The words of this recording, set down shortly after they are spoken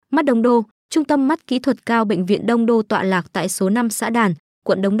Mắt Đông Đô, Trung tâm mắt kỹ thuật cao Bệnh viện Đông Đô tọa lạc tại số 5 xã Đàn,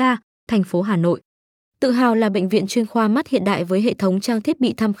 quận Đống Đa, thành phố Hà Nội. Tự hào là bệnh viện chuyên khoa mắt hiện đại với hệ thống trang thiết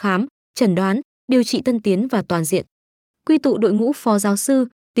bị thăm khám, chẩn đoán, điều trị tân tiến và toàn diện. Quy tụ đội ngũ phó giáo sư,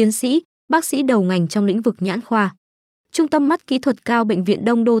 tiến sĩ, bác sĩ đầu ngành trong lĩnh vực nhãn khoa. Trung tâm mắt kỹ thuật cao Bệnh viện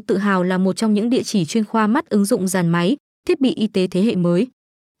Đông Đô tự hào là một trong những địa chỉ chuyên khoa mắt ứng dụng dàn máy, thiết bị y tế thế hệ mới.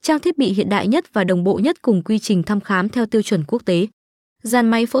 Trang thiết bị hiện đại nhất và đồng bộ nhất cùng quy trình thăm khám theo tiêu chuẩn quốc tế. Dàn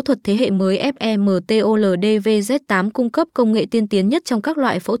máy phẫu thuật thế hệ mới FEMTOLDVZ8 cung cấp công nghệ tiên tiến nhất trong các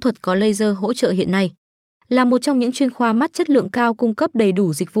loại phẫu thuật có laser hỗ trợ hiện nay. Là một trong những chuyên khoa mắt chất lượng cao cung cấp đầy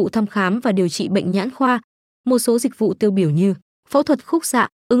đủ dịch vụ thăm khám và điều trị bệnh nhãn khoa. Một số dịch vụ tiêu biểu như phẫu thuật khúc xạ,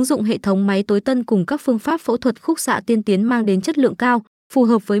 ứng dụng hệ thống máy tối tân cùng các phương pháp phẫu thuật khúc xạ tiên tiến mang đến chất lượng cao, phù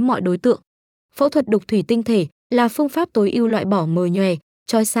hợp với mọi đối tượng. Phẫu thuật đục thủy tinh thể là phương pháp tối ưu loại bỏ mờ nhòe,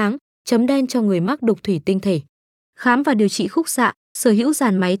 chói sáng, chấm đen cho người mắc đục thủy tinh thể. Khám và điều trị khúc xạ, sở hữu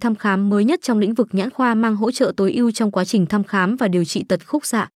dàn máy thăm khám mới nhất trong lĩnh vực nhãn khoa mang hỗ trợ tối ưu trong quá trình thăm khám và điều trị tật khúc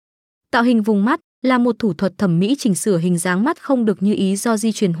xạ. Tạo hình vùng mắt là một thủ thuật thẩm mỹ chỉnh sửa hình dáng mắt không được như ý do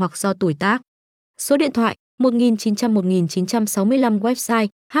di truyền hoặc do tuổi tác. Số điện thoại 1900-1965 website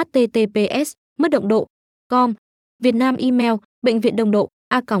https mấtđộngđộ.com Việt Nam email bệnh viện đông độ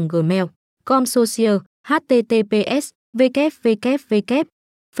 @gmail.com social https www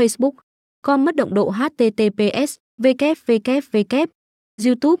Facebook com Mắt Đông Đô https www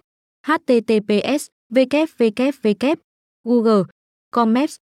YouTube https www Google com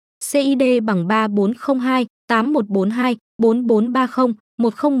Maps CID bằng 3402 8142 4430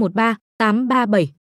 1013 837